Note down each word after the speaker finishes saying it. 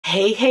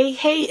Hey,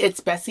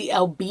 it's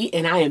BessieLB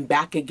and I am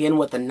back again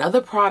with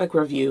another product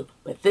review,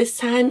 but this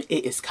time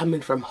it is coming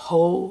from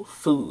Whole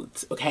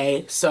Foods,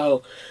 okay?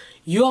 So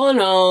you all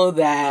know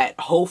that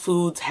Whole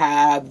Foods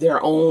have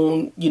their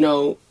own,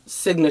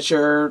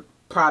 signature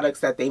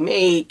products that they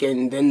make,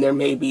 and then there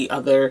may be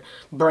other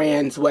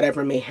brands,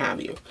 whatever may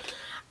have you.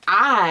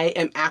 I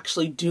am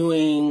actually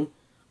doing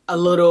a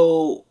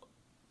little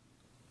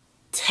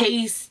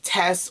taste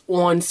test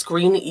on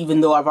screen,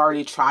 even though I've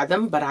already tried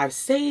them, but I've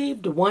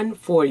saved one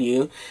for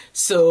you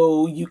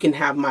so you can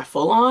have my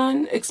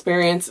full-on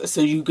experience, so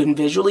you can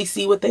visually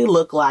see what they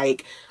look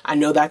like. I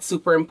know that's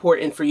super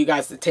important for you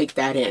guys to take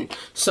that in.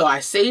 So I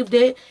saved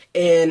it,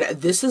 and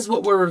this is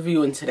what we're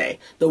reviewing today.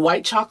 The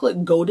white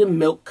chocolate golden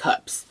milk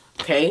cups.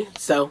 Okay,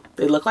 so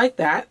they look like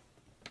that.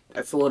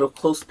 That's a little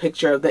close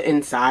picture of the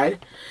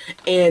inside.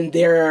 And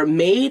they're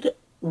made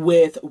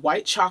with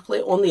white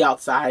chocolate on the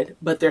outside,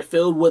 but they're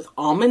filled with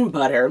almond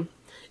butter,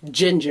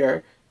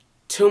 ginger,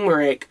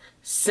 turmeric,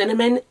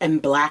 cinnamon,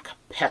 and black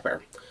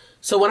pepper.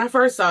 So when I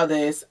first saw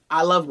this,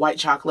 I love white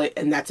chocolate,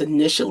 and that's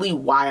initially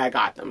why I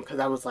got them, because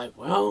I was like,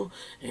 well,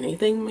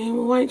 anything made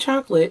with white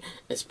chocolate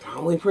is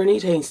probably pretty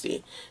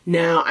tasty.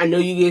 Now, I know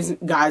you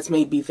guys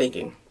may be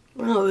thinking,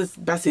 well,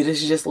 Bessie,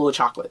 this is just little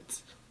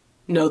chocolates.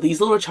 No,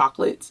 these little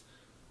chocolates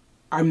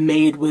are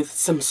made with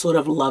some sort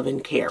of love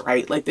and care,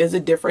 right? Like, there's a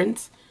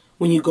difference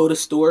when you go to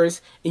stores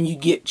and you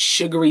get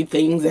sugary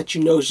things that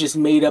you know is just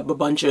made up a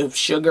bunch of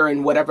sugar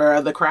and whatever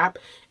other crap,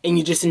 and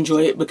you just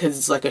enjoy it because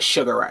it's like a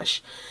sugar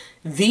rush.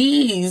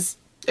 These,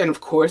 and of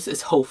course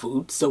it's Whole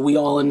Foods, so we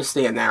all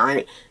understand that,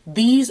 right?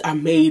 These are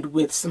made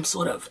with some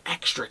sort of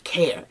extra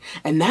care,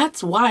 and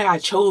that's why I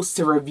chose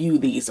to review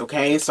these,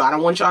 okay? So I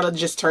don't want y'all to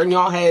just turn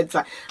your heads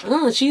like,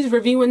 oh, she's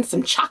reviewing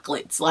some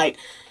chocolates. Like,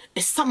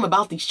 it's something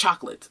about these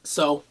chocolates.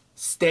 So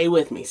stay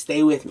with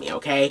me,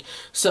 okay?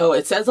 So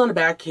it says on the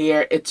back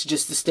here, it's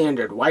just the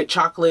standard white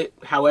chocolate.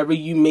 However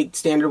you make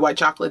standard white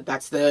chocolate,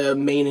 that's the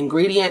main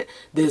ingredient.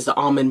 There's the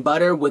almond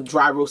butter with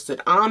dry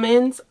roasted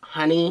almonds,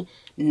 honey,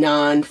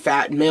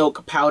 non-fat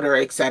milk powder,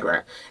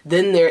 etc.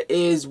 Then there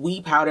is whey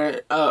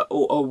powder,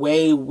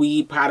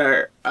 whey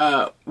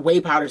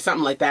powder,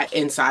 something like that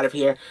inside of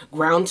here.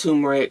 Ground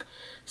turmeric,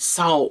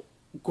 salt,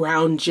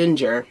 ground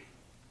ginger,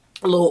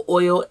 a little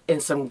oil,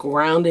 and some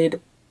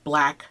grounded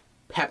black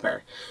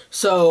pepper.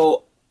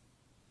 So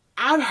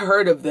I've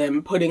heard of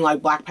them putting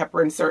like black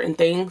pepper in certain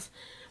things,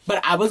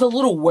 but I was a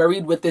little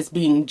worried with this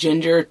being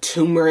ginger,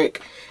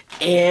 turmeric,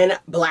 and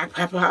black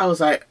pepper. I was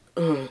like,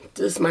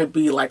 this might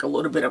be like a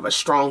little bit of a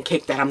strong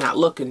kick that I'm not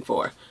looking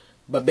for.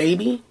 But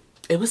baby,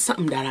 it was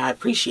something that I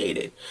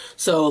appreciated.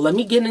 So let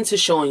me get into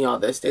showing y'all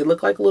this. They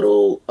look like a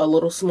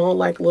little small,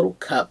 like little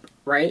cup,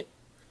 right?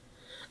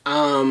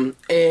 And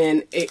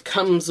it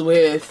comes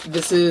with,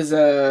 this is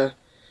a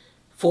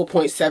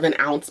 4.7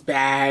 ounce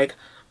bag.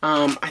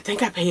 I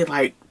think I paid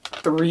like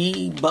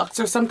 $3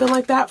 or something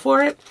like that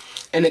for it,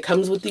 and it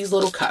comes with these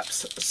little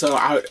cups.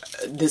 So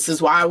this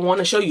is why I want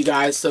to show you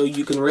guys, so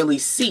you can really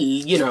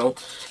see,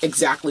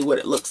 exactly what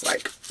it looks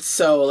like.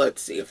 So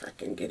let's see if I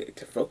can get it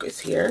to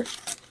focus here.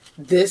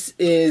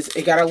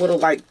 It got a little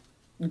like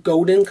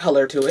golden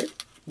color to it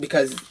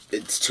because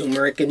it's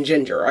turmeric and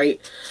ginger, right?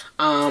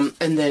 And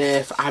then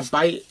if I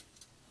bite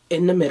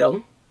in the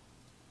middle,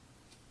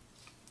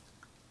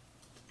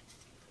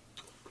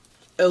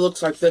 it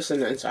looks like this in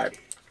the inside.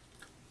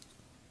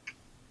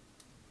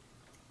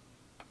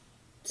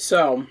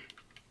 So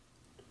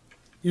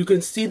you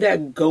can see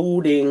that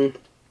golden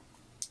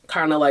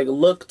kind of like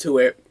look to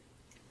it.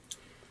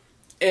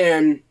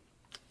 And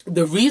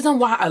the reason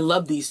why I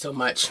love these so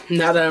much,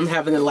 now that I'm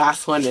having the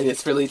last one and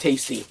it's really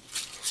tasty.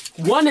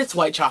 One, it's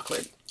white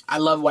chocolate. I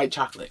love white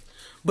chocolate.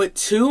 But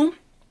two,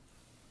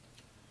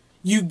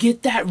 you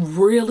get that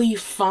really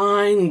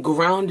fine,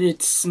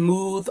 grounded,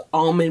 smooth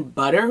almond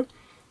butter.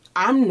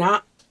 I'm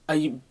not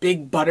a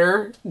big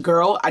butter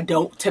girl. I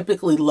don't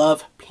typically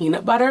love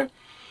peanut butter.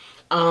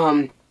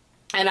 And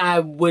I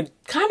would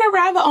kind of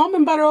rather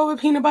almond butter over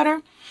peanut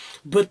butter.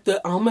 But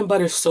the almond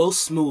butter is so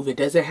smooth. It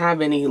doesn't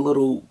have any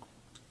little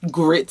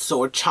grits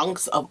or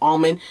chunks of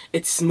almond.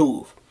 It's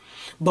smooth.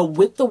 But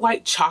with the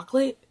white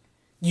chocolate,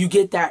 you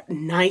get that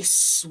nice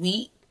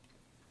sweet,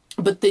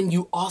 but then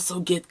you also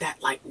get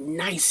that like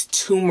nice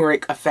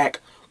turmeric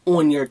effect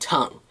on your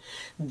tongue.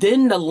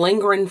 Then the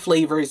lingering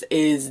flavors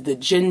is the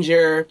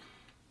ginger,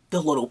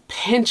 the little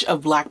pinch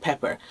of black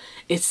pepper.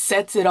 It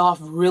sets it off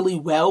really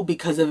well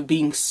because of it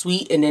being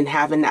sweet and then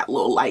having that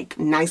little like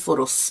nice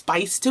little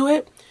spice to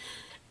it.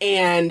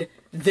 And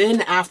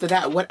then after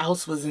that, what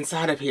else was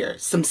inside of here?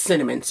 Some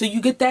cinnamon. So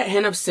you get that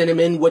hint of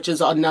cinnamon, which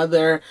is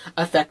another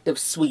effective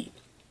sweet.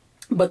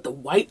 But the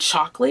white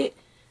chocolate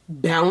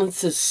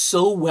balances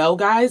so well,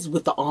 guys,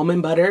 with the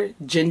almond butter,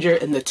 ginger,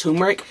 and the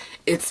turmeric.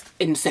 It's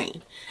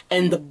insane.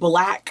 And the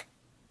black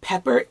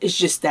pepper is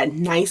just that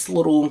nice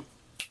little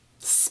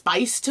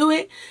spice to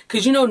it.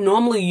 Because,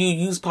 normally you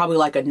use probably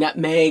like a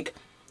nutmeg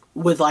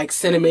with like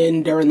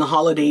cinnamon during the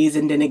holidays,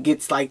 and then it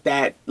gets like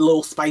that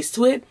little spice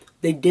to it.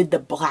 They did the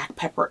black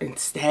pepper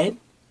instead.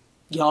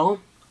 Y'all,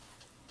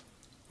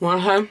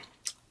 want her?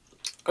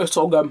 It's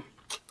so good.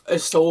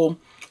 It's so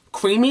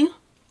creamy.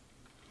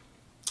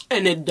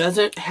 And it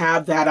doesn't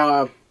have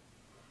that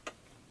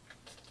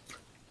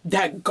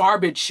that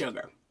garbage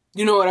sugar.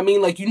 You know what I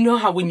mean? Like, you know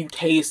how when you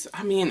taste,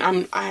 I mean,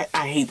 I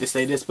hate to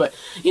say this, but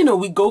you know,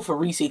 we go for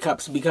Reese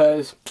cups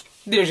because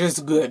they're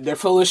just good. They're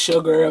full of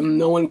sugar and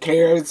no one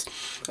cares.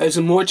 There's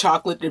more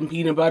chocolate than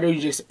peanut butter.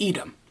 You just eat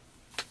them.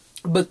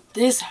 But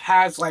this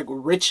has like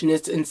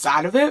richness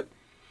inside of it.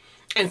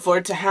 And for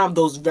it to have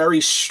those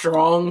very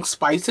strong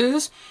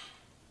spices,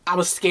 I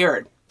was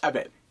scared of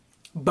it.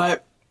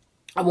 But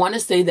I want to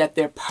say that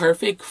they're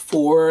perfect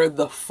for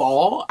the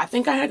fall. I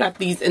think I got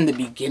these in the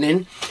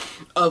beginning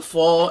of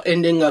fall,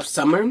 ending of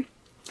summer.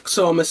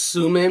 So I'm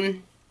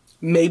assuming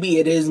maybe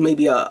it is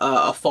maybe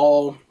a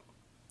fall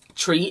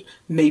treat.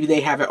 Maybe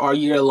they have it all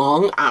year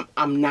long.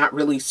 I'm not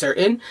really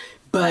certain.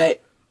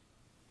 But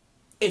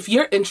if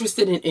you're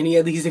interested in any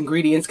of these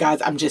ingredients,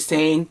 guys, I'm just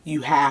saying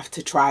you have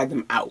to try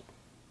them out.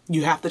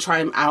 You have to try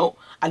them out.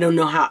 I don't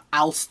know how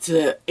else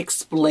to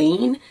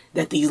explain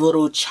that these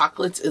little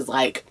chocolates is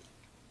like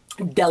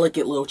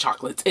delicate little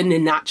chocolates, and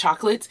then not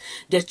chocolates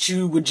that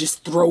you would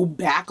just throw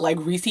back like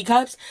Reese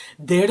cups.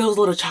 They're those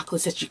little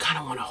chocolates that you kind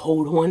of want to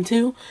hold on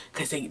to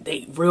because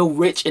they real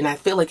rich, and I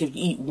feel like if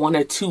you eat 1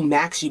 or 2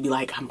 max, you'd be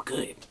like, I'm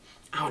good.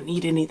 I don't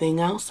need anything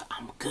else.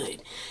 I'm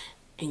good.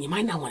 And you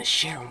might not want to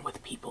share them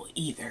with people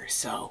either.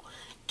 So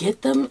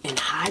get them and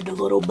hide the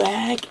little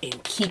bag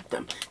and keep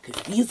them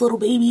because these little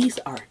babies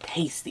are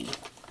tasty.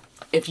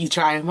 If you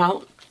try them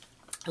out,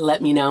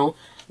 let me know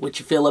what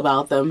you feel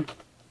about them.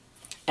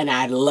 And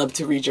I'd love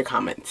to read your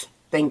comments.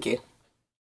 Thank you.